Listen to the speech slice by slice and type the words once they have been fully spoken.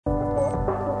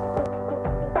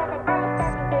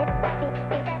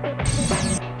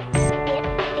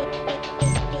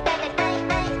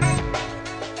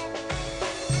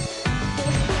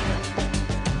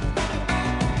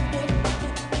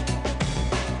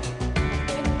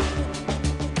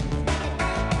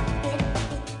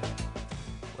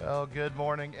Good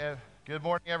morning. Good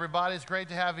morning, everybody. It's great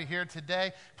to have you here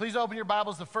today. Please open your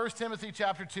Bibles to 1 Timothy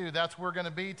chapter 2. That's where we're going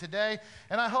to be today.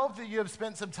 And I hope that you have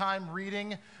spent some time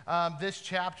reading this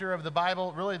chapter of the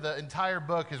Bible. Really, the entire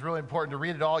book is really important to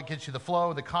read it all. It gets you the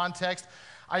flow, the context.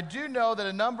 I do know that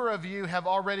a number of you have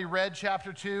already read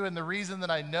chapter 2, and the reason that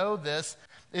I know this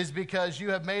is because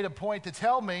you have made a point to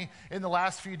tell me in the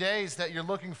last few days that you're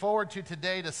looking forward to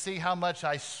today to see how much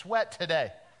I sweat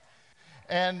today.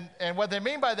 And what they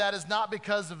mean by that is not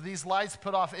because of these lights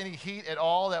put off any heat at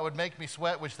all that would make me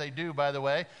sweat, which they do, by the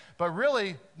way, but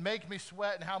really make me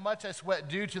sweat and how much I sweat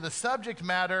due to the subject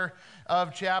matter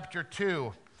of chapter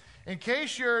 2. In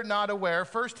case you're not aware,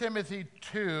 1 Timothy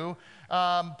 2,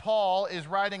 Paul is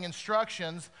writing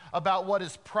instructions about what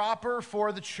is proper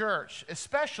for the church,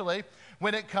 especially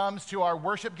when it comes to our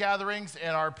worship gatherings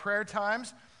and our prayer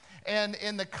times. And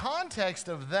in the context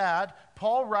of that,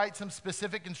 Paul writes some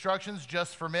specific instructions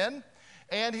just for men,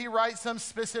 and he writes some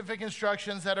specific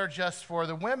instructions that are just for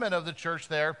the women of the church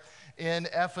there in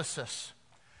Ephesus.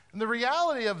 And the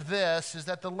reality of this is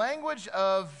that the language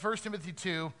of 1 Timothy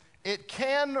 2, it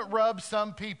can rub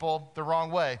some people the wrong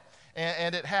way,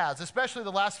 and it has, especially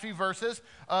the last few verses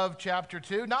of chapter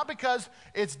 2, not because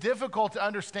it's difficult to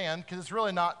understand, because it's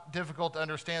really not difficult to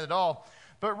understand at all,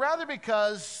 but rather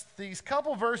because these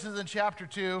couple verses in chapter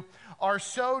 2 are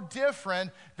so different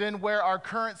than where our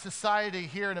current society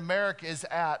here in America is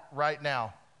at right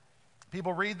now.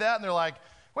 People read that and they're like,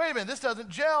 wait a minute, this doesn't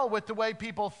gel with the way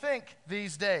people think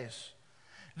these days.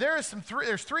 There's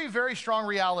three very strong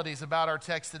realities about our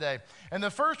text today. And the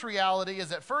first reality is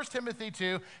that 1 Timothy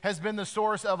 2 has been the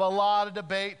source of a lot of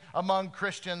debate among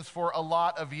Christians for a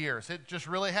lot of years. It just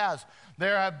really has.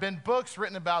 There have been books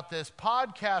written about this,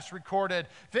 podcasts recorded,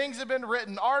 things have been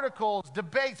written, articles,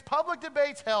 debates, public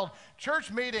debates held,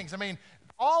 church meetings. I mean,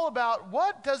 all about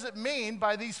what does it mean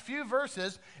by these few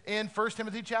verses in 1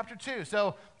 Timothy chapter 2.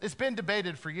 So it's been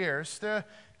debated for years.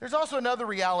 There's also another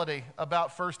reality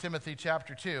about 1 Timothy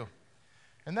chapter 2,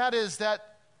 and that is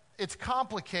that it's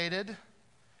complicated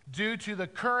due to the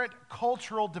current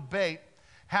cultural debate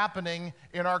happening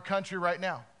in our country right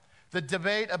now. The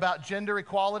debate about gender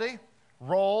equality,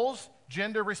 roles,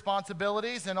 gender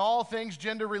responsibilities, and all things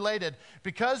gender related.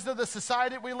 Because of the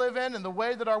society we live in and the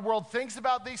way that our world thinks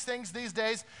about these things these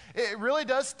days, it really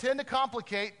does tend to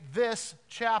complicate this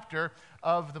chapter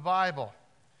of the Bible.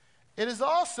 It is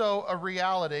also a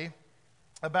reality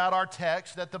about our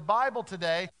text that the Bible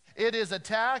today, it is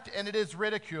attacked and it is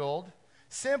ridiculed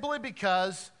simply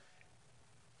because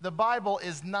the Bible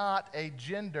is not a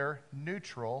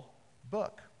gender-neutral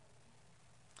book.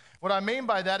 What I mean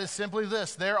by that is simply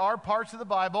this. There are parts of the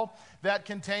Bible that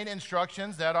contain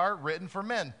instructions that are written for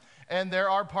men. And there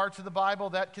are parts of the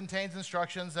Bible that contains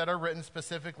instructions that are written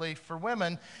specifically for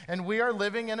women. And we are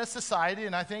living in a society,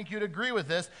 and I think you'd agree with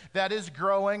this, that is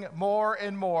growing more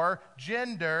and more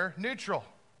gender neutral.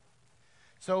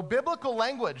 So biblical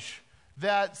language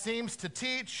that seems to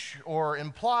teach or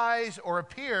implies or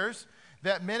appears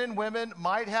that men and women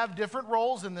might have different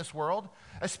roles in this world,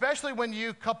 especially when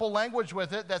you couple language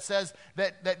with it that says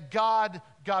that God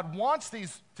wants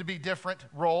these to be different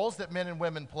roles that men and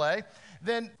women play,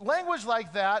 then language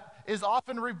like that is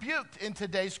often rebuked in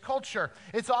today's culture.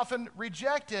 It's often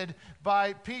rejected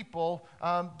by people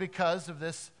because of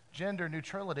this gender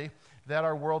neutrality that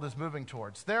our world is moving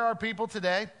towards. There are people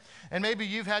today, and maybe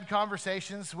you've had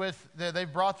conversations with,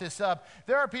 they've brought this up,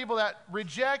 there are people that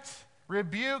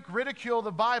rebuke, ridicule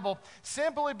the Bible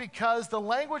simply because the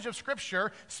language of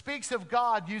Scripture speaks of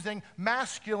God using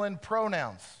masculine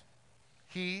pronouns.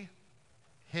 He,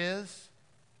 his,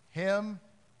 him,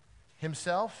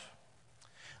 himself.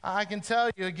 I can tell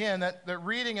you again that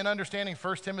reading and understanding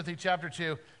 1 Timothy chapter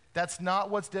 2, that's not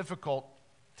what's difficult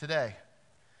today.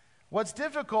 What's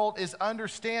difficult is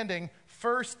understanding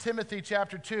 1 Timothy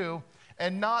chapter 2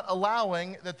 and not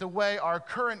allowing that the way our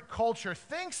current culture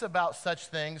thinks about such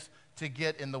things to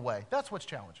get in the way. That's what's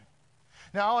challenging.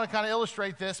 Now, I want to kind of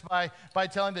illustrate this by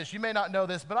telling this. You may not know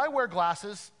this, but I wear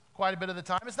glasses quite a bit of the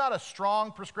time. It's not a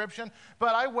strong prescription,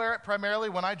 but I wear it primarily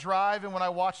when I drive and when I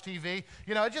watch TV.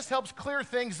 You know, it just helps clear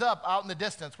things up out in the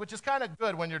distance, which is kind of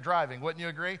good when you're driving. Wouldn't you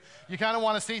agree? You kind of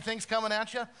want to see things coming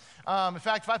at you. In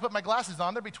fact, if I put my glasses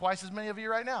on, there'd be twice as many of you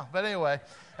right now. But anyway,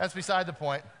 that's beside the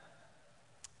point.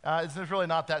 It's really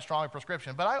not that strong a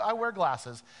prescription, but I wear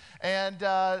glasses. And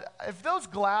if those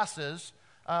glasses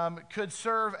could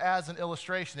serve as an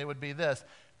illustration, it would be this.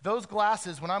 Those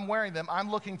glasses, when I'm wearing them, I'm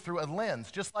looking through a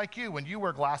lens. Just like you, when you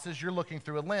wear glasses, you're looking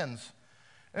through a lens.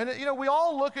 And, you know, we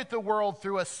all look at the world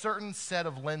through a certain set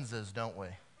of lenses, don't we?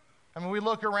 I mean, we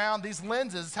look around, these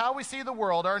lenses, how we see the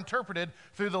world are interpreted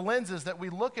through the lenses that we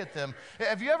look at them.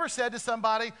 Have you ever said to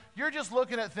somebody, you're just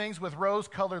looking at things with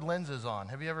rose-colored lenses on?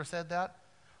 Have you ever said that?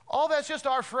 All that's just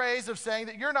our phrase of saying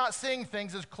that you're not seeing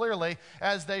things as clearly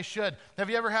as they should. Have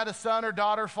you ever had a son or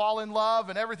daughter fall in love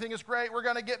and everything is great? We're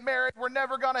going to get married. We're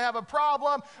never going to have a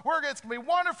problem. It's going to be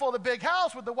wonderful, the big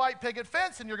house with the white picket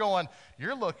fence. And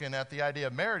you're looking at the idea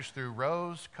of marriage through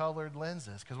rose-colored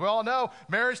lenses. Because we all know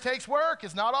marriage takes work.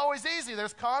 It's not always easy.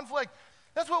 There's conflict.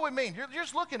 That's what we mean. You're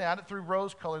just looking at it through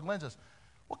rose-colored lenses.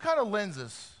 What kind of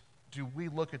lenses do we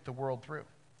look at the world through?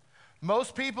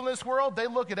 Most people in this world, they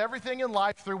look at everything in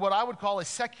life through what I would call a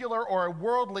secular or a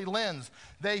worldly lens.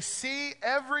 They see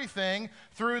everything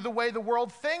through the way the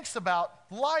world thinks about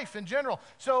life in general.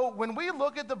 So when we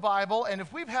look at the Bible, and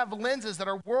if we have lenses that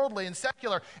are worldly and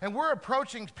secular, and we're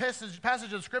approaching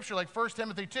passages of Scripture like 1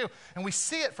 Timothy 2, and we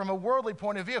see it from a worldly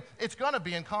point of view, it's going to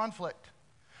be in conflict.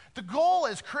 The goal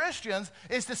as Christians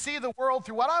is to see the world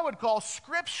through what I would call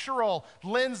scriptural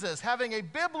lenses, having a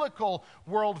biblical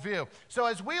worldview. So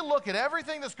as we look at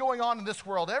everything that's going on in this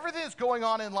world, everything that's going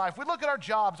on in life, we look at our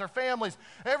jobs, our families,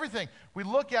 everything, we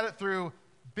look at it through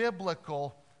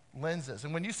biblical lenses.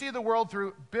 And when you see the world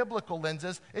through biblical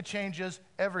lenses, it changes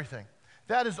everything.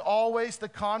 That is always the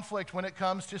conflict when it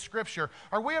comes to Scripture.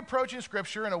 Are we approaching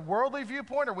Scripture in a worldly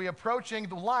viewpoint, or are we approaching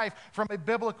the life from a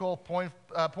biblical point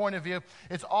of view?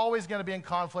 It's always going to be in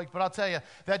conflict, but I'll tell you,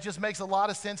 that just makes a lot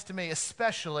of sense to me,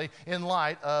 especially in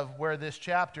light of where this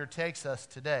chapter takes us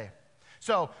today.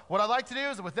 So what I'd like to do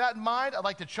is, with that in mind, I'd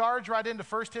like to charge right into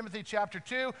 1 Timothy chapter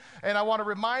 2, and I want to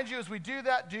remind you as we do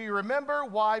that, do you remember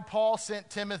why Paul sent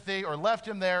Timothy or left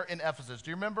him there in Ephesus?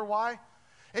 Do you remember why?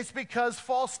 It's because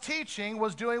false teaching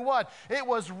was doing what? It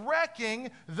was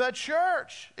wrecking the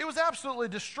church. It was absolutely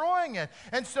destroying it.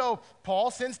 And so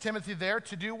Paul sends Timothy there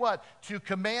to do what? To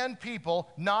command people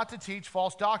not to teach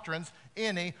false doctrines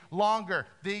any longer.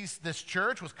 This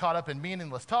church was caught up in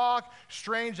meaningless talk,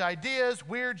 strange ideas,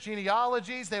 weird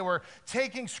genealogies. They were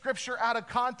taking Scripture out of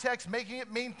context, making it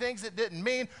mean things it didn't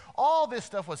mean. All this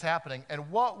stuff was happening.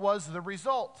 And what was the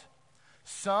result?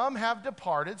 Some have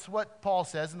departed, it's what Paul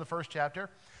says in the first chapter.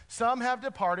 Some have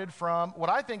departed from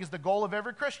what I think is the goal of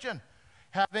every Christian,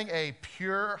 having a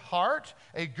pure heart,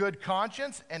 a good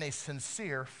conscience, and a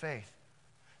sincere faith.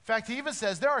 In fact, he even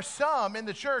says there are some in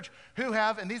the church who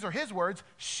have, and these are his words,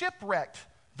 shipwrecked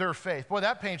their faith. Boy,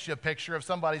 that paints you a picture of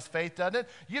somebody's faith, doesn't it?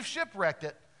 You've shipwrecked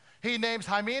it. He names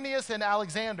Hymenaeus and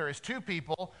Alexander as two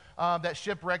people that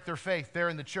shipwrecked their faith there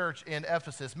in the church in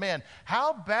Ephesus. Man,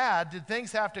 how bad did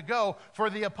things have to go for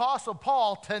the Apostle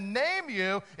Paul to name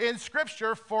you in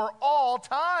Scripture for all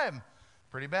time?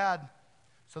 Pretty bad.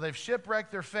 So they've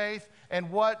shipwrecked their faith, and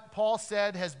what Paul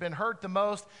said has been hurt the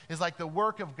most is like the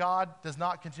work of God does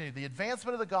not continue. The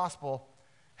advancement of the gospel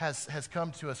has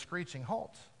come to a screeching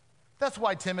halt. That's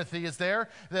why Timothy is there.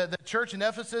 The church in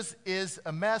Ephesus is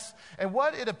a mess. And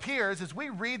what it appears as we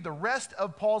read the rest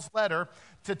of Paul's letter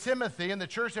to Timothy and the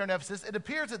church there in Ephesus, it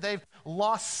appears that they've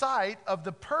lost sight of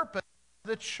the purpose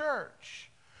of the church.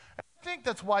 I think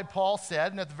that's why Paul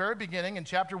said, and at the very beginning in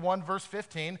chapter 1, verse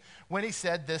 15, when he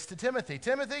said this to Timothy,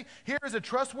 Timothy, here is a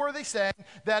trustworthy saying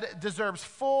that deserves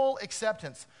full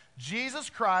acceptance.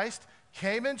 Jesus Christ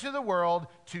came into the world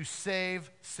to save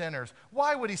sinners.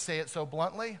 Why would he say it so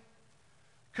bluntly?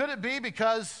 Could it be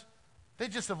because they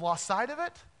just have lost sight of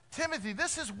it? Timothy,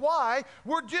 this is why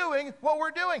we're doing what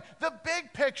we're doing. The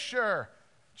big picture.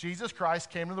 Jesus Christ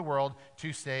came to the world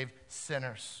to save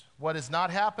sinners. What is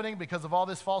not happening because of all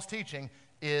this false teaching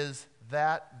is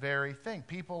that very thing.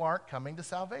 People aren't coming to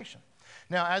salvation.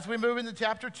 Now, as we move into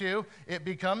chapter 2, it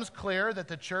becomes clear that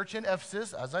the church in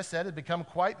Ephesus, as I said, had become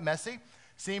quite messy.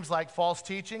 Seems like false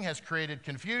teaching has created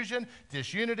confusion,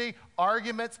 disunity,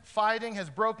 arguments, fighting has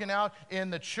broken out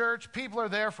in the church. People are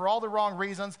there for all the wrong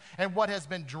reasons. And what has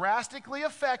been drastically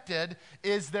affected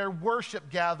is their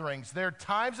worship gatherings, their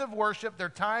times of worship, their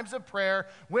times of prayer.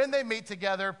 When they meet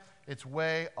together, it's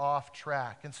way off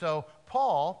track. And so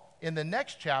Paul, in the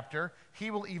next chapter, he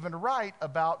will even write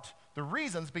about the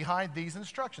reasons behind these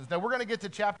instructions. Now, we're going to get to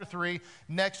chapter 3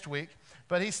 next week,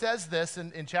 but he says this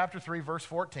in chapter 3, verse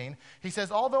 14. He says,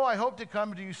 although I hope to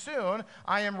come to you soon,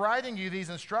 I am writing you these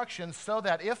instructions so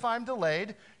that if I'm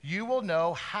delayed, you will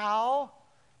know how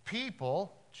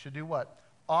people should do what?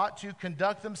 Ought to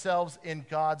conduct themselves in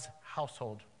God's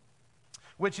household,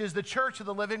 which is the church of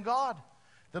the living God,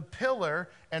 the pillar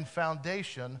and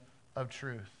foundation of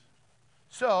truth.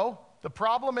 So, the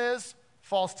problem is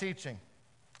false teaching.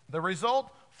 The result,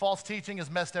 false teaching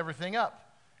has messed everything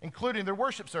up, including their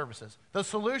worship services. The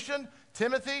solution,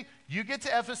 Timothy, you get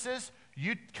to Ephesus,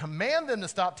 You command them to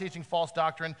stop teaching false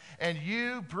doctrine, and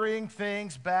you bring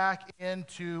things back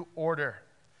into order.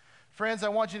 Friends, I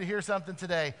want you to hear something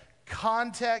today.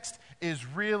 Context is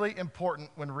really important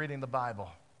when reading the Bible.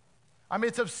 I mean,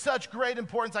 it's of such great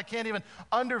importance, I can't even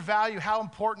undervalue how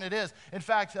important it is. In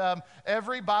fact,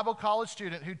 every Bible college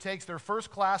student who takes their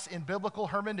first class in biblical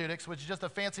hermeneutics, which is just a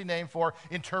fancy name for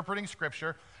interpreting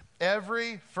Scripture,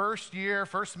 every first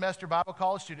semester Bible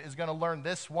college student is going to learn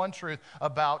this one truth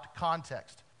about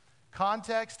context.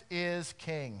 Context is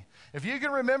king. If you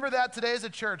can remember that today as a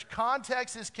church,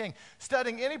 context is king.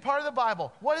 Studying any part of the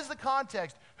Bible, what is the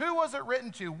context? Who was it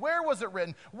written to? Where was it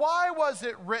written? Why was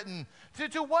it written?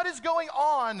 To what is going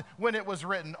on when it was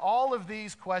written? All of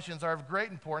these questions are of great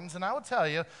importance, and I will tell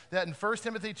you that in 1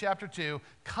 Timothy chapter 2,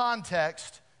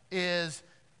 context is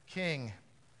king.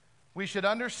 We should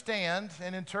understand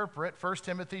and interpret 1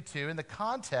 Timothy 2 in the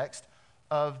context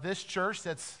of this church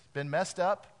that's been messed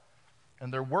up,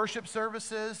 and their worship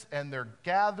services and their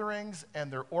gatherings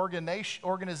and their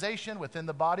organization within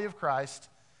the body of Christ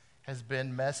has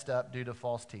been messed up due to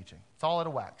false teaching. It's all out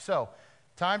of whack. So,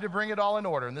 time to bring it all in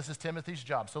order, and this is Timothy's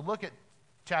job. So look at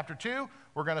chapter 2.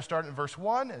 We're going to start in verse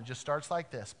 1, and it just starts like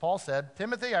this. Paul said,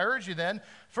 Timothy, I urge you then,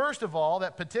 first of all,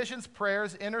 that petitions,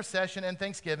 prayers, intercession, and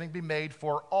thanksgiving be made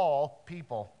for all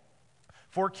people,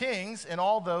 for kings and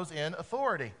all those in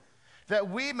authority, that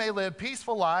we may live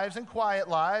peaceful lives and quiet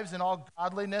lives in all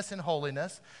godliness and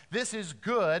holiness. This is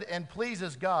good and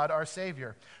pleases God our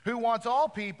Savior, who wants all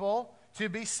people to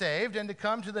be saved and to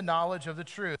come to the knowledge of the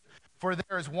truth. For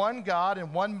there is one God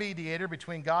and one mediator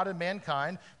between God and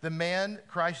mankind, the man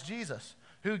Christ Jesus,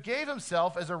 who gave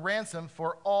himself as a ransom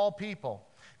for all people.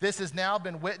 This has now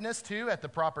been witnessed to at the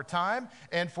proper time,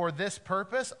 and for this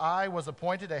purpose I was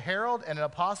appointed a herald and an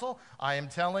apostle. I am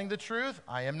telling the truth,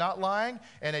 I am not lying,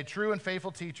 and a true and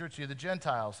faithful teacher to the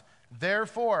Gentiles.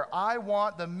 Therefore, I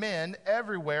want the men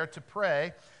everywhere to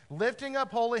pray, lifting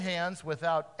up holy hands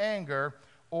without anger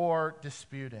or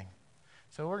disputing.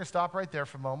 So we're going to stop right there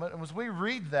for a moment. And as we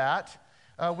read that,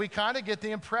 we kind of get the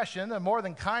impression, and more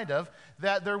than kind of,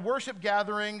 that their worship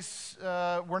gatherings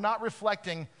were not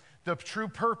reflecting the true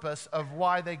purpose of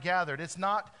why they gathered. It's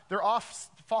not, they're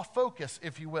off focus,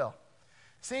 if you will.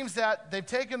 Seems that they've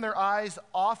taken their eyes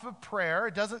off of prayer.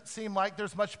 It doesn't seem like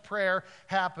there's much prayer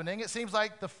happening. It seems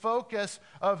like the focus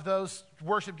of those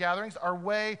worship gatherings are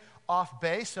way off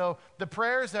base. So the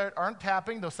prayers that aren't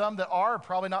happening, though some that are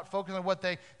probably not focusing on what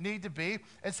they need to be.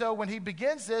 And so when he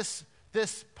begins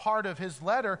this part of his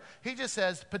letter, he just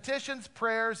says, petitions,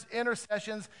 prayers,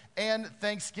 intercessions, and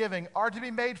thanksgiving are to be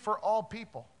made for all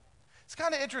people. It's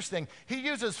kind of interesting. He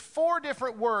uses 4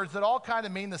 different words that all kind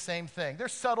of mean the same thing.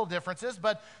 There's subtle differences,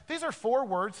 but these are 4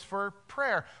 words for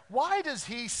prayer. Why does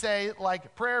he say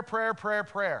like prayer, prayer, prayer,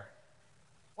 prayer?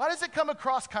 Why does it come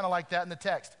across kind of like that in the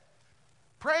text?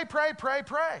 Pray, pray, pray,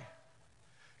 pray.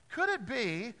 Could it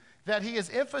be that he is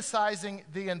emphasizing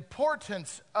the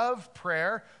importance of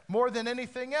prayer more than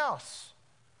anything else?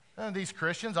 And these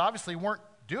Christians obviously weren't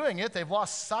doing it. They've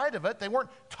lost sight of it. They weren't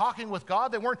talking with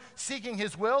God. They weren't seeking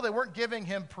his will. They weren't giving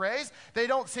him praise. They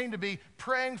don't seem to be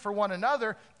praying for one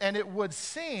another, and it would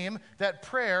seem that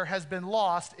prayer has been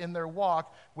lost in their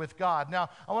walk with God. Now,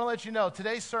 I want to let you know,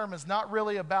 today's sermon is not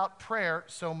really about prayer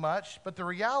so much, but the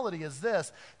reality is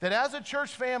this, that as a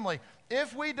church family,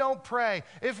 if we don't pray,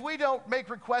 if we don't make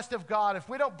request of God, if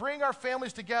we don't bring our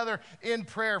families together in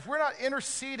prayer, if we're not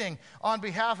interceding on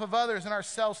behalf of others and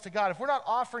ourselves to God, if we're not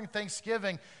offering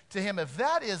thanksgiving to him, if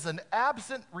that is an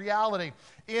absent reality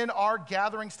in our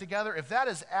gatherings together, if that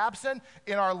is absent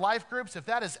in our life groups, if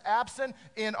that is absent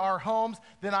in our homes,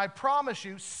 then I promise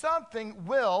you something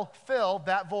will fill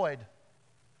that void.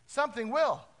 Something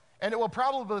will. And it will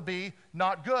probably be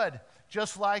not good.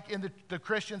 Just like in the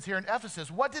Christians here in Ephesus.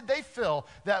 What did they fill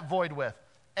that void with?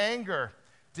 Anger,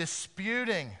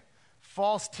 disputing,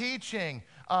 false teaching,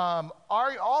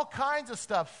 all kinds of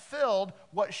stuff filled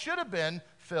what should have been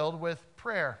filled with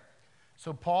prayer.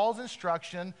 So Paul's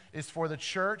instruction is for the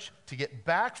church to get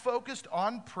back focused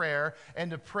on prayer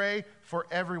and to pray for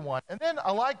everyone. And then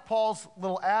I like Paul's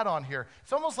little add-on here.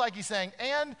 It's almost like he's saying,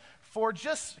 and for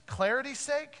just clarity's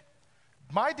sake,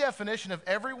 my definition of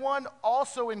everyone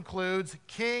also includes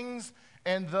kings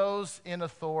and those in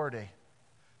authority.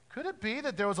 Could it be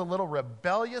that there was a little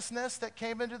rebelliousness that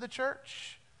came into the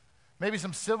church? Maybe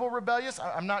some civil rebellion?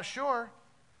 I'm not sure.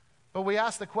 But we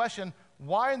ask the question,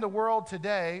 why in the world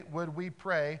today would we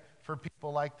pray for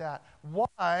people like that?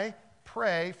 Why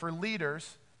pray for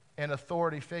leaders and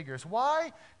authority figures?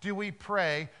 Why do we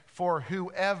pray for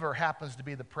whoever happens to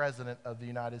be the president of the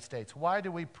United States? Why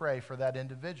do we pray for that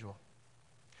individual?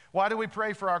 Why do we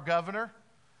pray for our governor?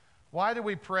 Why do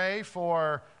we pray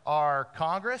for our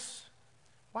Congress?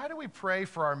 Why do we pray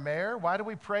for our mayor? Why do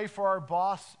we pray for our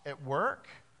boss at work?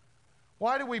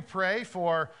 Why do we pray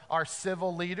for our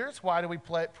civil leaders? Why do we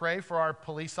pray for our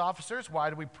police officers?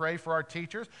 Why do we pray for our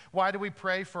teachers? Why do we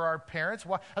pray for our parents?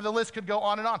 And the list could go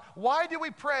on and on. Why do we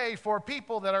pray for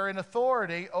people that are in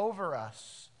authority over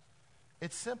us?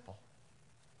 It's simple.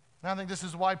 And I think this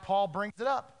is why Paul brings it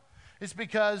up. It's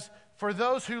because for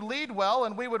those who lead well,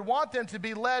 and we would want them to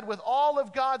be led with all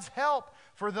of God's help,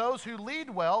 for those who lead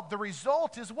well, the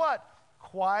result is what?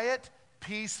 Quiet,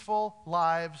 peaceful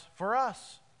lives for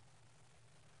us.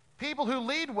 People who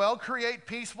lead well create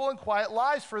peaceful and quiet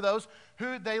lives for those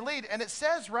who they lead. And it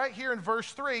says right here in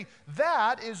verse 3,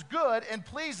 that is good and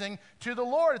pleasing to the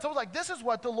Lord. It's almost like this is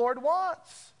what the Lord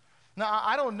wants. Now,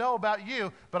 I don't know about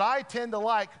you, but I tend to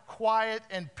like quiet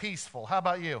and peaceful. How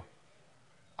about you?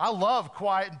 I love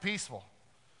quiet and peaceful.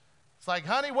 It's like,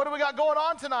 honey, what do we got going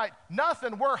on tonight?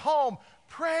 Nothing. We're home.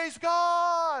 Praise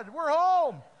God. We're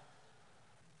home.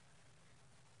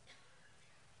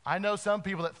 I know some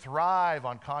people that thrive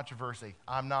on controversy.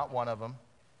 I'm not one of them.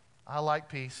 I like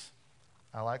peace.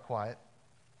 I like quiet.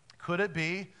 Could it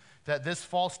be that this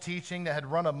false teaching that had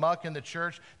run amok in the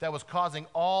church that was causing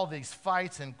all these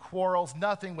fights and quarrels,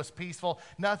 nothing was peaceful,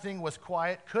 nothing was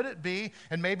quiet? Could it be,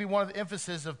 and maybe one of the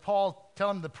emphasis of Paul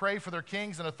telling them to pray for their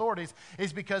kings and authorities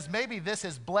is because maybe this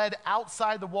has bled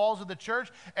outside the walls of the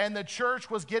church and the church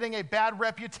was getting a bad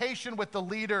reputation with the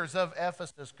leaders of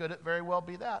Ephesus? Could it very well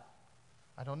be that?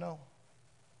 I don't know.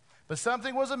 But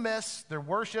something was amiss, their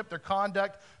worship, their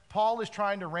conduct. Paul is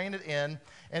trying to rein it in.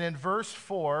 And in verse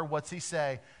 4, what's he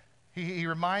say? He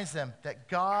reminds them that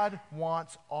God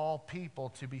wants all people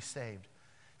to be saved.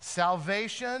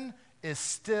 Salvation is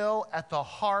still at the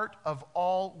heart of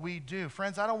all we do.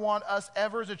 Friends, I don't want us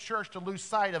ever as a church to lose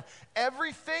sight of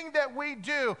everything that we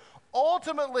do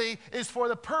ultimately is for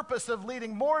the purpose of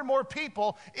leading more and more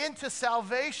people into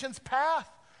salvation's path,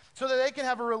 so that they can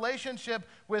have a relationship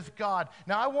with God.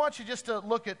 Now, I want you just to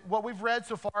look at what we've read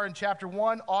so far in chapter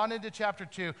 1 on into chapter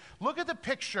 2. Look at the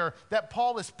picture that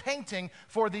Paul is painting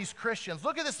for these Christians.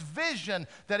 Look at this vision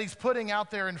that he's putting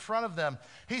out there in front of them.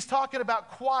 He's talking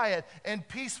about quiet and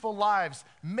peaceful lives,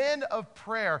 men of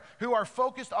prayer who are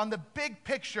focused on the big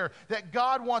picture that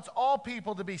God wants all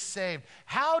people to be saved.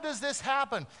 How does this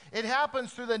happen? It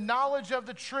happens through the knowledge of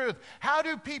the truth. How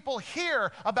do people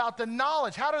hear about the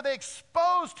knowledge? How are they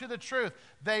exposed to the truth?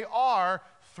 They are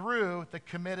through the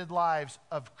committed lives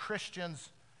of Christians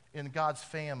in God's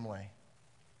family.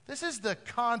 This is the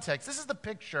context. This is the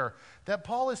picture that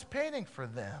Paul is painting for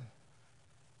them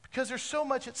because there's so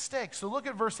much at stake. So look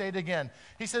at verse 8 again.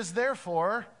 He says,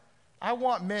 therefore, I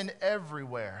want men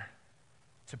everywhere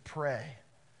to pray,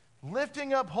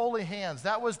 lifting up holy hands.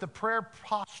 That was the prayer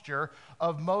posture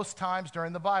of most times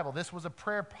during the Bible. This was a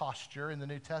prayer posture in the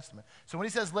New Testament. So when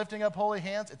he says lifting up holy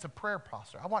hands, it's a prayer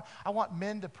posture. I want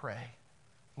men to pray,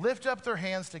 lift up their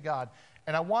hands to God,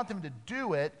 and I want them to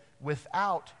do it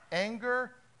without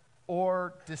anger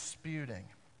or disputing.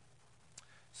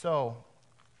 So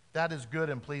that is good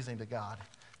and pleasing to God.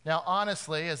 Now,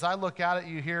 honestly, as I look out at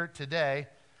you here today,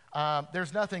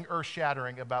 there's nothing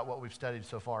earth-shattering about what we've studied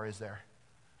so far, is there?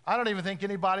 I don't even think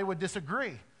anybody would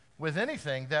disagree with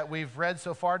anything that we've read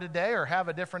so far today or have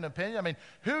a different opinion. I mean,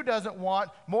 who doesn't want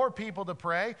more people to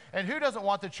pray? And who doesn't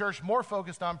want the church more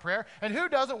focused on prayer? And who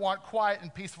doesn't want quiet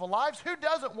and peaceful lives? Who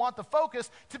doesn't want the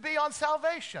focus to be on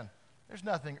salvation? There's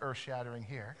nothing earth-shattering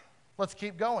here. Let's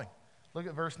keep going. Look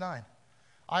at verse 9.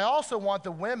 I also want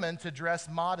the women to dress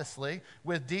modestly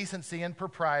with decency and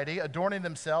propriety, adorning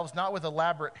themselves not with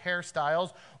elaborate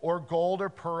hairstyles or gold or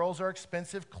pearls or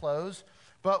expensive clothes,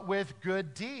 but with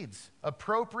good deeds,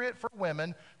 appropriate for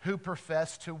women who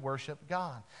profess to worship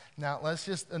God. Now, let's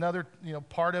just, another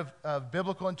part of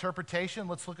biblical interpretation,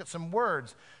 let's look at some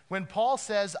words. When Paul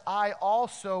says, I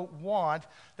also want,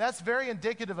 that's very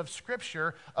indicative of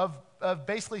Scripture, of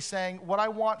basically saying, what I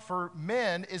want for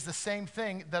men is the same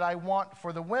thing that I want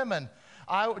for the women.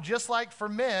 Just like for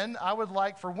men, I would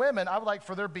like for women, I would like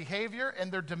for their behavior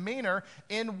and their demeanor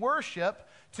in worship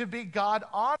to be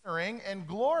God-honoring and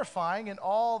glorifying in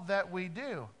all that we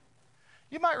do.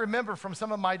 You might remember from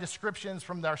some of my descriptions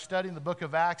from our study in the book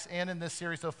of Acts and in this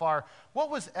series so far, what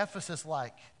was Ephesus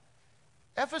like?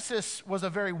 Ephesus was a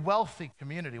very wealthy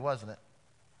community, wasn't it?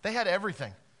 They had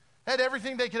everything. They had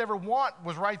everything they could ever want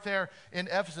was right there in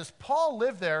Ephesus. Paul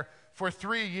lived there for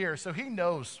 3 years, so he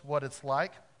knows what it's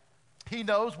like. He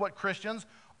knows what Christians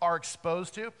are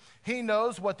exposed to. He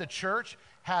knows what the church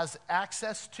has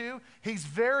access to. He's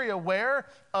very aware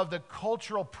of the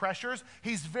cultural pressures.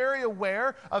 He's very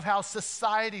aware of how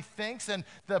society thinks and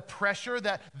the pressure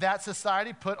that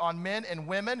society put on men and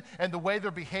women and the way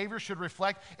their behavior should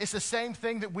reflect. It's the same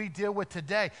thing that we deal with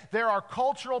today. There are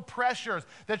cultural pressures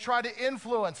that try to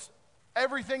influence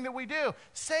everything that we do.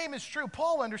 Same is true.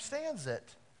 Paul understands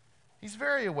it. He's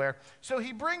very aware. So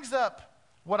he brings up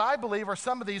what I believe are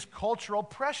some of these cultural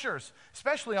pressures,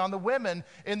 especially on the women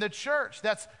in the church,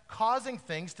 that's causing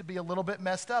things to be a little bit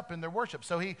messed up in their worship.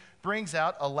 So he brings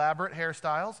out elaborate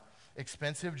hairstyles,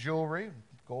 expensive jewelry,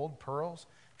 gold, pearls,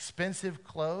 expensive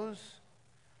clothes.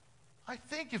 I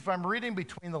think if I'm reading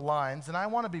between the lines, and I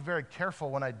want to be very careful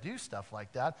when I do stuff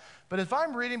like that, but if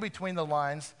I'm reading between the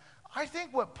lines, I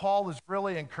think what Paul is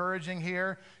really encouraging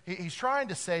here, he's trying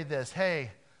to say this: hey,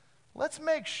 let's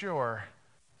make sure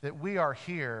that we are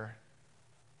here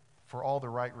for all the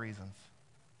right reasons.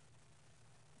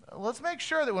 Let's make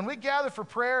sure that when we gather for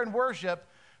prayer and worship,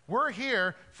 we're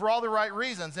here for all the right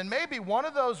reasons. And maybe one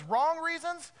of those wrong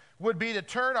reasons would be to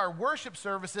turn our worship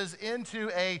services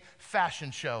into a fashion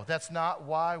show. That's not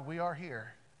why we are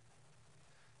here.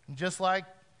 And just like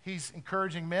he's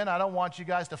encouraging men, I don't want you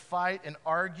guys to fight and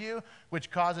argue, which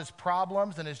causes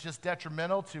problems and is just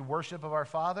detrimental to worship of our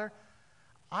Father.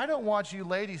 I don't want you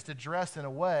ladies to dress in a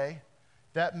way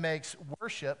that makes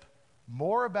worship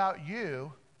more about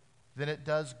you than it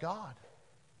does God.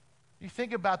 You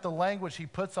think about the language he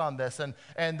puts on this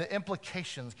and the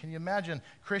implications. Can you imagine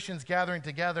Christians gathering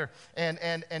together and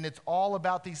it's all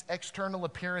about these external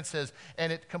appearances,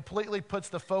 and it completely puts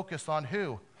the focus on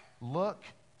who? Look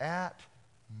at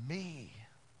me.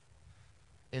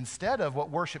 Instead of what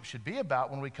worship should be about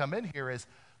when we come in here is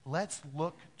let's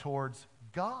look towards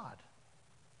God.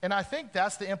 And I think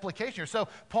that's the implication here. So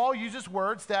Paul uses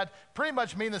words that pretty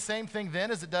much mean the same thing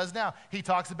then as it does now. He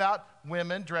talks about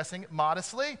women dressing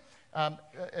modestly,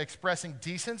 expressing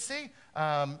decency,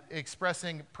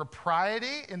 expressing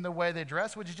propriety in the way they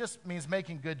dress, which just means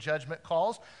making good judgment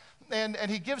calls. And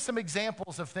he gives some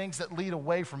examples of things that lead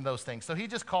away from those things. So he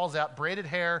just calls out braided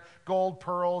hair, gold,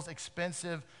 pearls,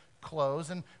 expensive clothes.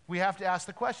 And we have to ask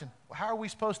the question, how are we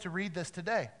supposed to read this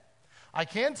today? I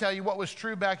can tell you what was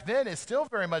true back then is still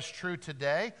very much true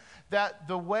today, that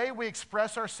the way we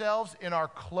express ourselves in our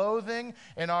clothing,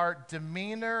 in our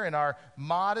demeanor, in our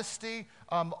modesty,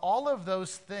 all of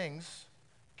those things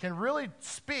can really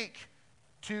speak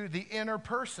to the inner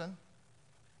person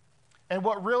and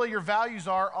what really your values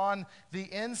are on the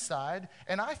inside.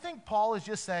 And I think Paul is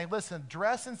just saying, listen,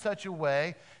 dress in such a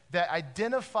way that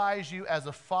identifies you as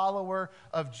a follower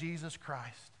of Jesus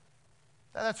Christ.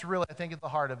 That's really, I think, at the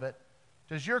heart of it.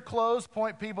 Does your clothes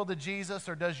point people to Jesus,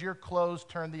 or does your clothes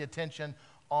turn the attention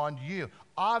on you?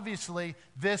 Obviously,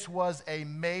 this was a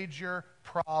major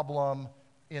problem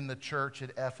in the church at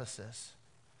Ephesus.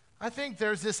 I think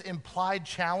there's this implied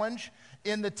challenge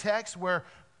in the text where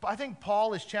I think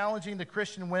Paul is challenging the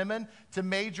Christian women to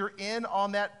major in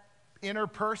on that inner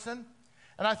person.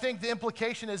 And I think the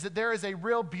implication is that there is a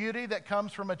real beauty that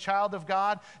comes from a child of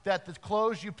God, that the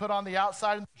clothes you put on the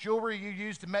outside and the jewelry you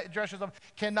use to dress yourself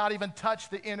cannot even touch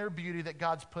the inner beauty that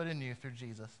God's put in you through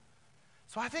Jesus.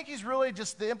 So I think he's really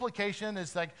just, the implication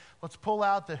is like, let's pull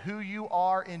out the who you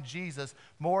are in Jesus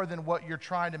more than what you're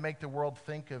trying to make the world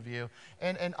think of you.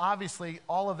 And obviously,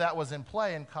 all of that was in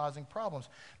play and causing problems.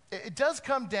 It does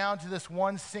come down to this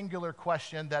one singular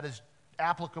question that is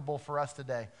applicable for us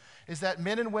today, is that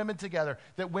men and women together,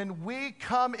 that when we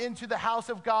come into the house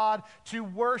of God to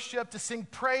worship, to sing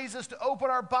praises, to open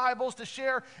our Bibles, to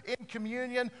share in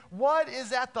communion, what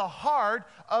is at the heart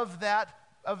of that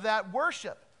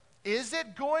worship? Is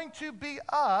it going to be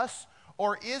us,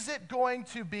 or is it going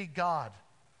to be God?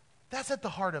 That's at the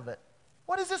heart of it.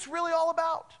 What is this really all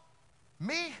about?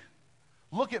 Me?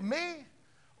 Look at me?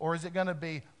 Or is it going to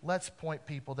be, let's point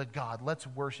people to God, let's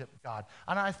worship God?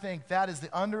 And I think that is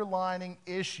the underlining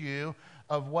issue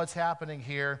of what's happening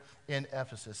here in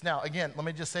Ephesus. Now, again, let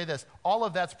me just say this. All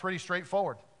of that's pretty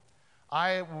straightforward.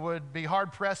 I would be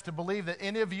hard-pressed to believe that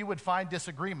any of you would find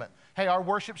disagreement. Hey, our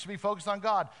worship should be focused on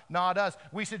God, not us.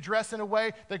 We should dress in a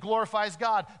way that glorifies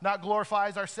God, not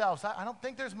glorifies ourselves. I don't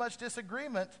think there's much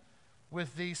disagreement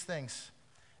with these things.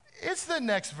 It's the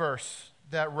next verse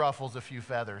that ruffles a few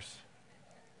feathers.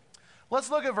 Let's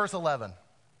look at verse 11.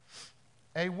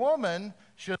 A woman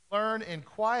should learn in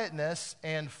quietness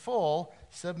and full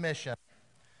submission.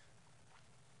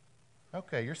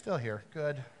 Okay, you're still here.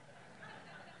 Good.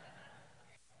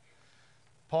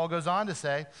 Paul goes on to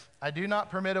say, I do not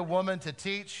permit a woman to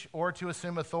teach or to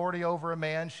assume authority over a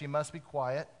man. She must be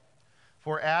quiet.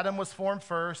 For Adam was formed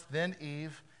first, then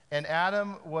Eve. And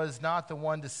Adam was not the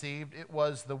one deceived. It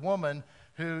was the woman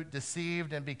who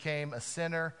deceived and became a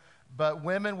sinner. But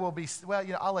women will be, well,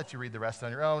 I'll let you read the rest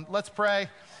on your own. Let's pray.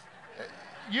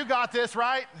 You got this,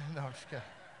 right? No, I'm just kidding.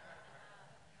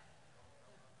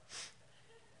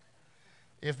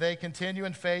 If they continue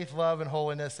in faith, love, and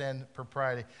holiness, and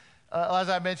propriety. As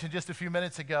I mentioned just a few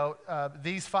minutes ago,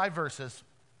 these 5 verses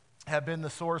have been the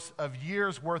source of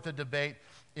years' worth of debate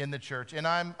in the church. And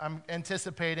I'm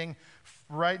anticipating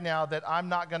right now that I'm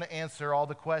not going to answer all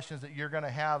the questions that you're going to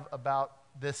have about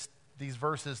these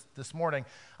verses this morning.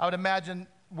 I would imagine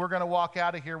we're going to walk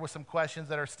out of here with some questions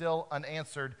that are still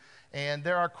unanswered. And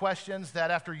there are questions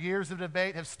that after years of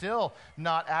debate have still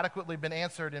not adequately been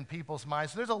answered in people's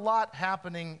minds. So there's a lot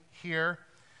happening here.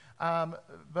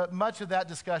 But much of that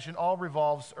discussion all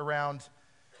revolves around,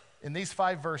 in these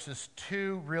 5 verses,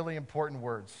 2 really important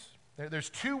words. There's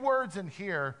 2 words in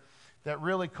here that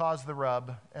really cause the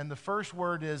rub. And the first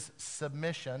word is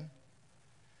submission.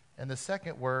 And the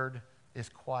second word is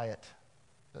quiet.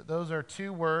 Those are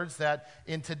 2 words that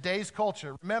in today's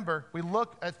culture, remember, we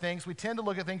tend to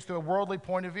look at things through a worldly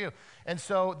point of view. And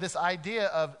so this idea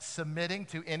of submitting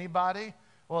to anybody,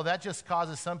 well, that just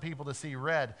causes some people to see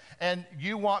red. And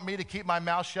you want me to keep my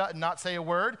mouth shut and not say a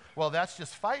word? Well, that's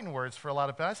just fighting words for a lot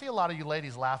of people. I see a lot of you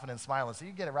ladies laughing and smiling, so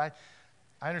you get it, right?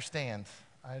 I understand.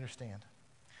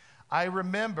 I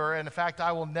remember, and in fact,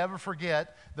 I will never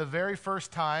forget the very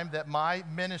first time that my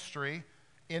ministry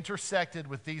intersected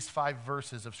with these 5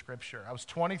 verses of Scripture. I was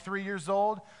 23 years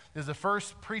old. This is the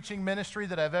first preaching ministry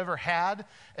that I've ever had,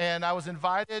 and I was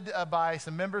invited by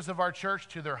some members of our church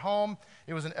to their home.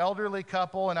 It was an elderly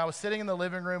couple, and I was sitting in the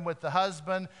living room with the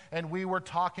husband, and we were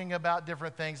talking about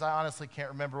different things. I honestly can't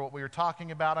remember what we were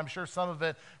talking about. I'm sure some of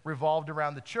it revolved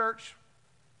around the church.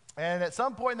 And at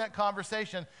some point in that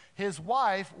conversation, his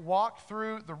wife walked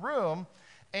through the room,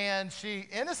 and she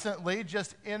innocently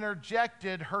just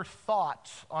interjected her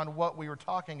thoughts on what we were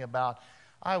talking about.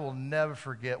 I will never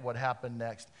forget what happened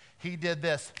next. He did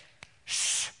this.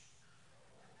 Shh.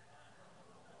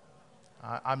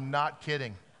 I'm not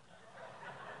kidding.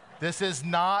 This is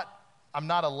not, I'm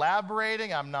not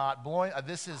elaborating. I'm not blowing.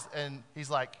 And he's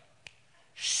like,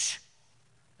 shh.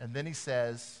 And then he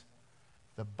says,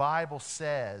 the Bible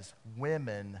says,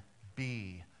 women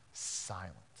be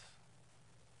silent.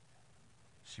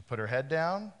 She put her head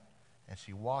down, and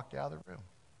she walked out of the room.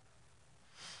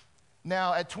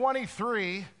 Now, at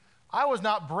 23, I was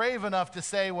not brave enough to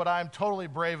say what I'm totally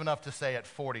brave enough to say at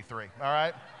 43, all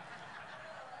right?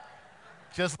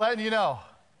 Just letting you know.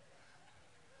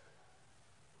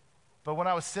 But when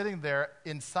I was sitting there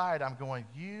inside, I'm going,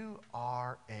 you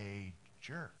are a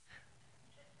jerk.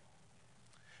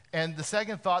 And the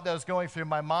second thought that was going through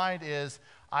my mind is,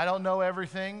 I don't know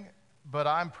everything, but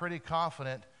I'm pretty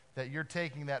confident that you're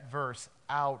taking that verse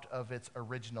out of its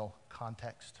original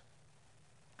context.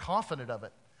 Confident of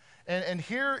it. And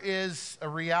here is a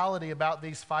reality about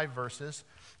these 5 verses.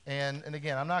 And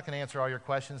again, I'm not going to answer all your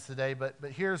questions today, but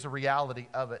here's a reality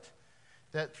of it.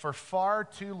 That for far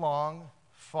too long,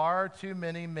 far too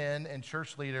many men and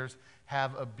church leaders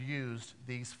have abused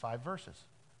these 5 verses.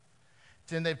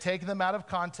 And they've taken them out of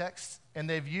context, and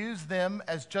they've used them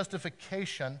as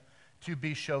justification to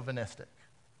be chauvinistic.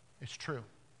 It's true.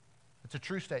 It's a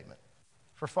true statement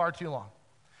for far too long.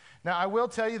 Now, I will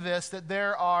tell you this, that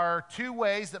there are 2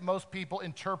 ways that most people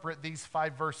interpret these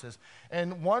 5 verses.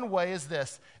 And one way is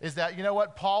this, is that, you know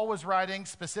what, Paul was writing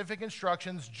specific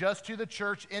instructions just to the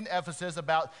church in Ephesus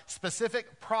about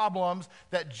specific problems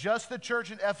that just the church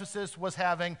in Ephesus was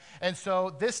having. And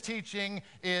so this teaching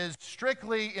is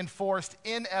strictly enforced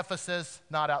in Ephesus,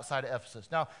 not outside of Ephesus.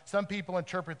 Now, some people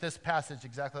interpret this passage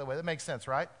exactly that way. That makes sense,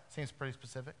 right? Seems pretty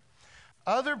specific.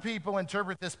 Other people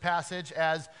interpret this passage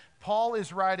as Paul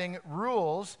is writing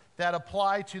rules that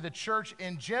apply to the church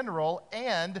in general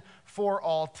and for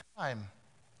all time.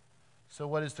 So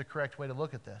what is the correct way to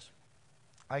look at this?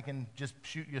 I can just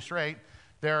shoot you straight.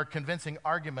 There are convincing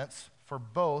arguments for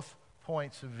both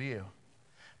points of view.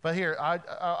 But here,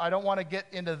 I don't want to get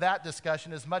into that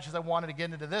discussion as much as I wanted to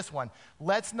get into this one.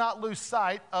 Let's not lose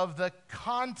sight of the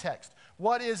context.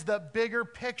 What is the bigger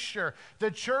picture? The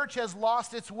church has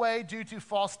lost its way due to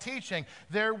false teaching.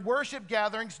 Their worship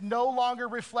gatherings no longer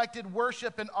reflected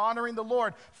worship and honoring the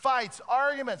Lord. Fights,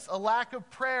 arguments, a lack of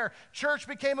prayer. Church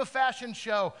became a fashion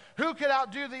show. Who could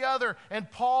outdo the other?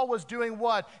 And Paul was doing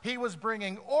what? He was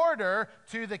bringing order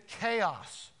to the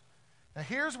chaos. Now,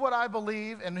 here's what I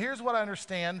believe, and here's what I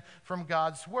understand from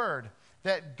God's word.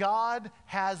 that God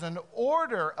has an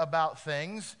order about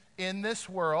things in this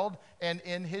world and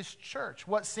in his church.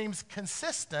 What seems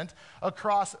consistent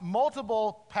across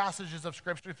multiple passages of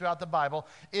Scripture throughout the Bible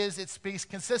is it speaks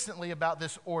consistently about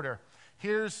this order.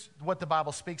 Here's what the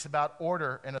Bible speaks about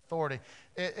order and authority.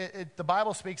 The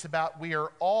Bible speaks about we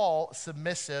are all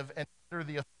submissive and under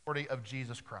the authority of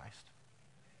Jesus Christ.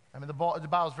 I mean, the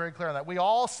Bible is very clear on that. We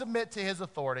all submit to his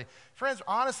authority. Friends,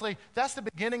 honestly, that's the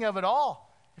beginning of it all.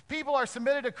 If people are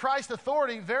submitted to Christ's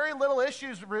authority, very little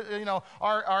issues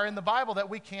are in the Bible that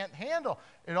we can't handle.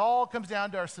 It all comes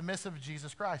down to our submissive to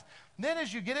Jesus Christ. And then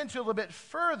as you get into a little bit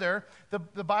further,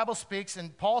 the Bible speaks,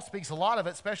 and Paul speaks a lot of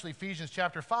it, especially Ephesians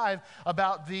chapter 5,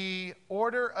 about the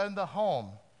order in the home.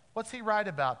 What's he write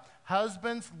about?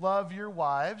 Husbands, love your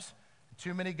wives.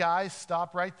 Too many guys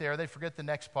stop right there. They forget the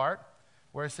next part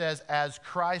where it says, as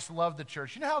Christ loved the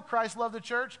church. You know how Christ loved the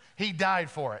church? He died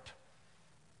for it.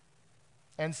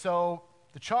 And so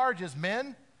the charge is,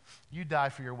 men, you die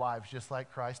for your wives just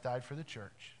like Christ died for the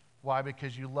church. Why?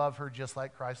 Because you love her just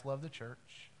like Christ loved the church.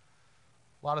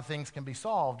 A lot of things can be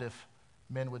solved if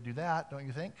men would do that, don't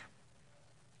you think?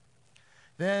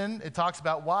 Then it talks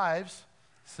about wives,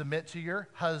 submit to your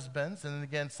husbands. And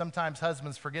again, sometimes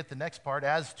husbands forget the next part,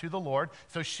 as to the Lord.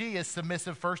 So she is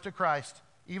submissive first to Christ,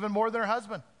 even more than her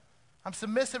husband. I'm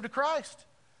submissive to Christ.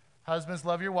 Husbands,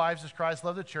 love your wives as Christ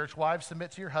loved the church. Wives, submit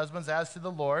to your husbands as to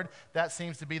the Lord. That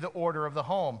seems to be the order of the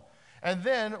home. And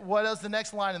then, what is the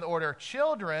next line in the order?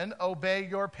 Children, obey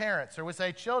your parents. Or we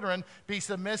say, children, be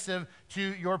submissive to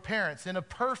your parents. In a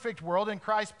perfect world, in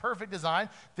Christ's perfect design,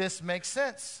 this makes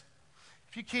sense.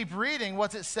 If you keep reading,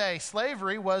 what's it say?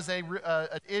 Slavery was an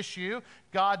issue.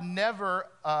 God never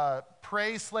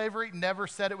praised slavery, never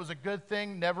said it was a good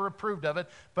thing, never approved of it,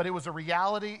 but it was a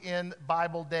reality in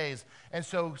Bible days. And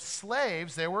so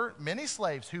slaves, there were many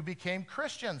slaves who became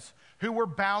Christians, who were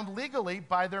bound legally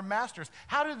by their masters.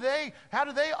 How do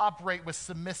they operate with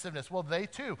submissiveness? Well, they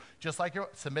too, just like you're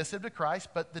submissive to Christ,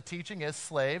 but the teaching is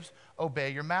slaves,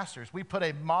 obey your masters. We put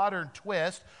a modern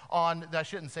twist on, I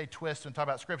shouldn't say twist when talking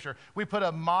about Scripture, we put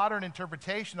a modern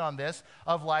interpretation on this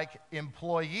of like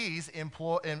employees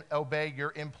obey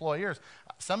your employers.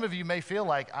 Some of you may feel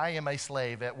like I am a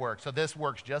slave at work, so this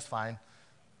works just fine.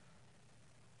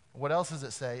 What else does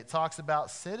it say? It talks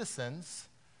about citizens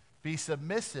be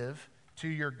submissive to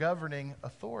your governing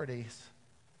authorities.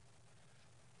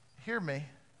 Hear me.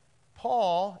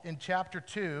 Paul, in chapter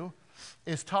 2,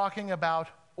 is talking about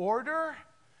order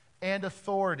and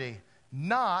authority,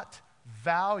 not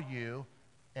value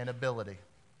and ability.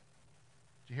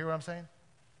 Do you hear what I'm saying?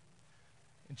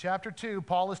 In chapter 2,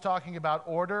 Paul is talking about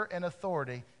order and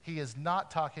authority. He is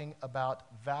not talking about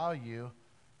value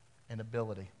and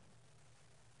ability.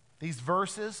 These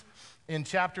verses in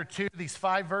chapter 2, these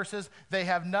 5 verses, they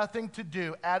have nothing to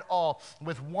do at all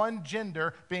with one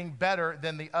gender being better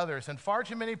than the others. And far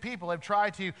too many people have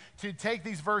tried to take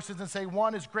these verses and say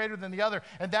one is greater than the other,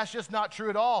 and that's just not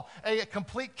true at all. A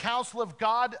complete counsel of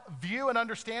God view and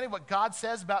understanding what God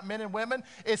says about men and women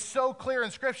is so clear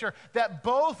in Scripture that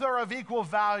both are of equal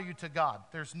value to God.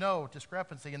 There's no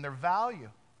discrepancy in their value.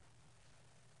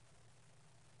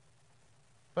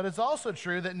 But it's also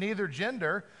true that neither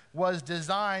gender was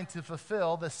designed to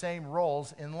fulfill the same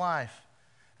roles in life.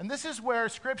 And this is where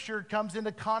Scripture comes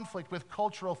into conflict with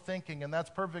cultural thinking, and that's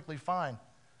perfectly fine.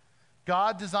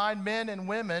 God designed men and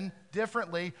women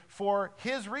differently for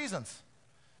his reasons.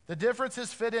 The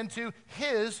differences fit into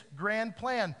his grand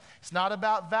plan. It's not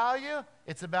about value.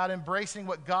 It's about embracing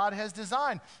what God has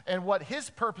designed and what his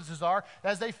purposes are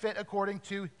as they fit according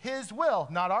to his will,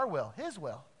 not our will, his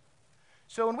will.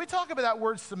 So when we talk about that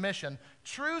word submission,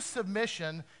 true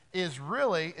submission is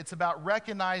really, it's about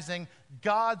recognizing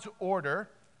God's order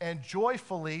and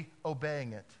joyfully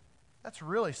obeying it. That's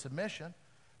really submission.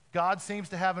 God seems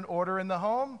to have an order in the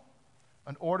home,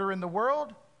 an order in the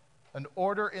world, an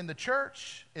order in the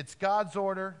church. It's God's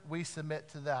order. We submit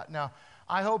to that. Now,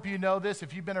 I hope you know this.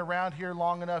 If you've been around here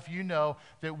long enough, you know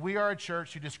that we are a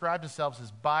church who describe themselves as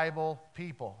Bible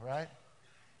people, right?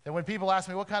 And when people ask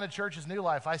me, what kind of church is New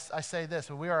Life? I say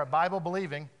this: we are a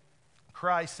Bible-believing,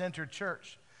 Christ-centered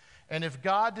church. And if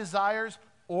God desires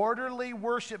orderly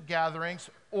worship gatherings,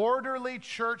 orderly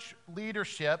church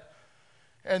leadership,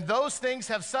 and those things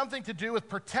have something to do with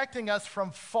protecting us from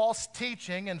false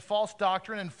teaching and false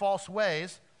doctrine and false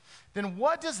ways, then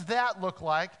what does that look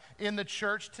like in the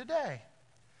church today?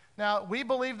 Now, we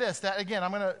believe this, that again,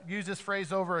 I'm going to use this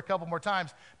phrase over a couple more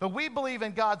times, but we believe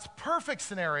in God's perfect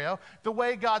scenario, the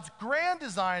way God's grand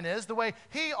design is, the way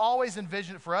he always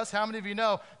envisioned it for us. How many of you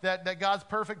know that God's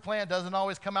perfect plan doesn't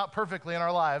always come out perfectly in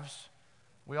our lives?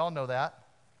 We all know that.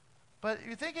 But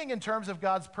you're thinking in terms of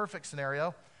God's perfect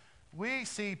scenario, we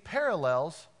see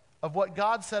parallels of what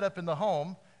God set up in the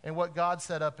home and what God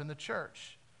set up in the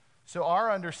church. So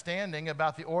our understanding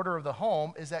about the order of the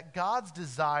home is that God's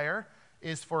desire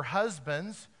is for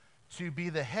husbands to be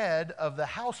the head of the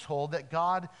household that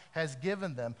God has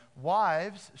given them.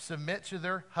 Wives submit to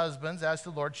their husbands as to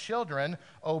the Lord. Children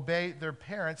obey their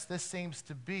parents. This seems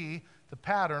to be the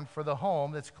pattern for the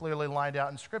home that's clearly lined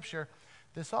out in Scripture.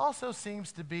 This also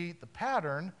seems to be the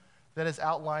pattern that is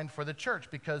outlined for the church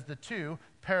because the two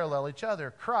parallel each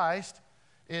other. Christ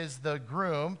is the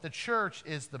groom. The church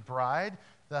is the bride.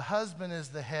 The husband is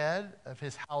the head of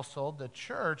his household. The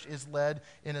church is led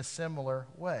in a similar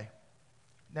way.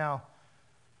 Now,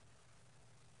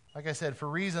 like I said, for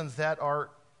reasons that are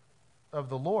of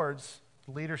the Lord's,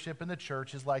 leadership in the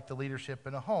church is like the leadership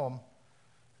in a home.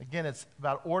 Again, it's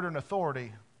about order and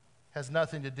authority. Has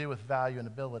nothing to do with value and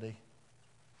ability.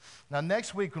 Now,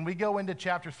 next week, when we go into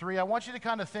chapter 3, I want you to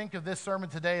kind of think of this sermon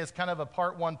today as kind of a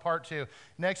part 1, part 2.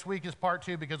 Next week is part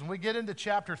 2, because when we get into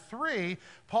chapter 3,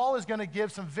 Paul is going to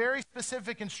give some very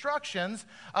specific instructions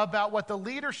about what the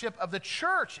leadership of the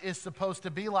church is supposed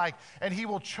to be like, and he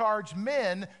will charge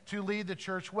men to lead the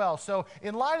church well. So,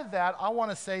 in light of that, I want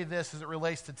to say this as it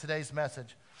relates to today's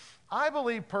message. I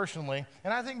believe personally,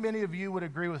 and I think many of you would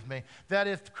agree with me, that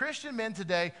if Christian men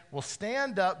today will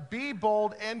stand up, be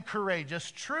bold and courageous,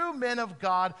 true men of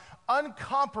God,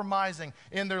 uncompromising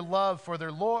in their love for the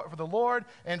Lord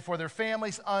and for their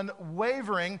families,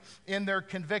 unwavering in their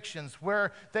convictions,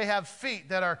 where they have feet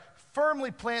that are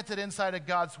firmly planted inside of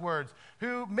God's words,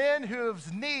 men whose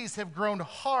knees have grown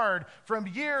hard from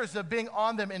years of being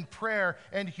on them in prayer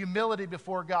and humility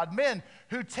before God, men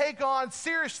who take on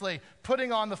seriously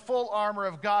putting on the full armor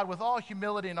of God with all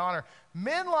humility and honor.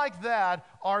 Men like that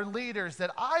are leaders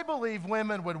that I believe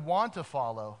women would want to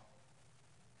follow.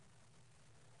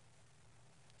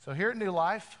 So here at New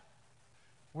Life,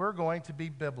 we're going to be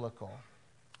biblical.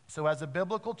 So as a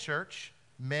biblical church,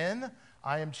 men,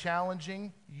 I am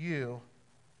challenging you,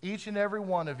 each and every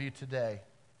one of you today,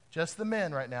 just the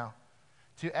men right now,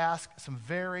 to ask some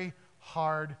very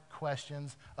hard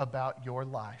questions about your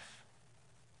life.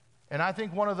 And I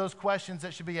think one of those questions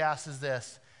that should be asked is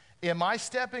this: am I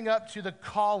stepping up to the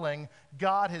calling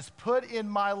God has put in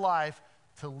my life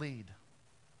to lead?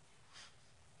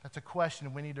 That's a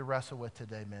question we need to wrestle with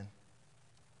today, men.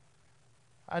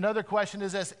 Another question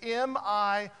is this: am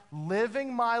I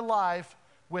living my life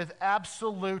with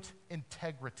absolute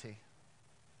integrity?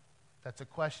 That's a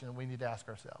question we need to ask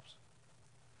ourselves.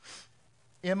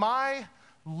 Am I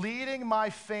leading my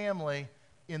family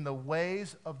in the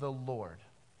ways of the Lord?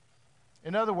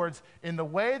 In other words, in the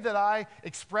way that I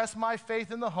express my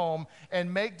faith in the home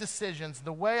and make decisions,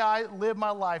 the way I live my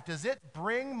life, does it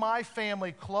bring my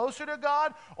family closer to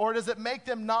God, or does it make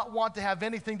them not want to have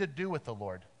anything to do with the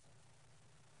Lord?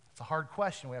 It's a hard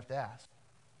question we have to ask.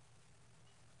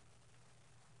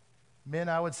 Men,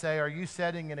 I would say, are you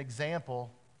setting an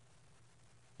example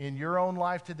in your own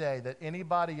life today that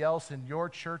anybody else in your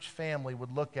church family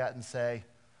would look at and say,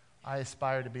 I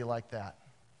aspire to be like that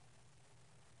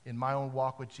in my own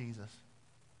walk with Jesus?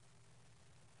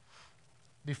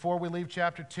 Before we leave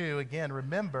chapter 2, again,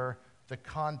 remember the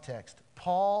context.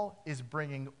 Paul is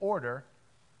bringing order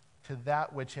to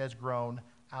that which has grown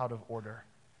out of order.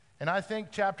 And I think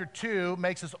chapter 2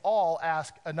 makes us all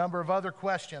ask a number of other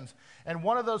questions. And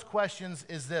one of those questions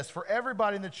is this: for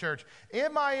everybody in the church,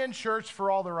 am I in church for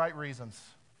all the right reasons?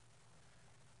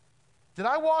 Did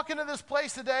I walk into this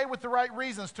place today with the right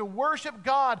reasons? To worship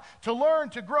God, to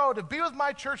learn, to grow, to be with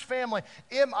my church family.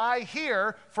 Am I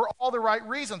here for all the right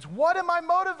reasons? What am I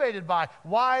motivated by?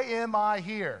 Why am I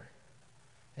here?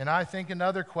 And I think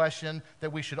another question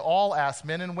that we should all ask,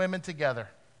 men and women together,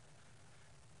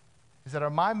 is that,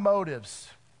 are my motives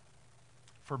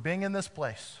for being in this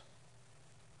place,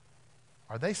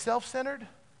 are they self-centered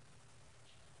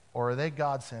or are they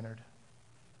God-centered?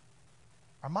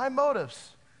 Are my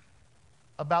motives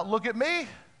about look at me,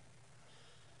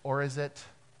 or is it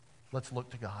let's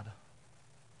look to God?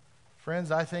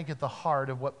 Friends, I think at the heart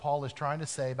of what Paul is trying to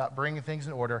say about bringing things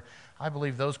in order, I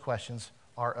believe those questions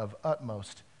are of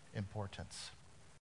utmost importance.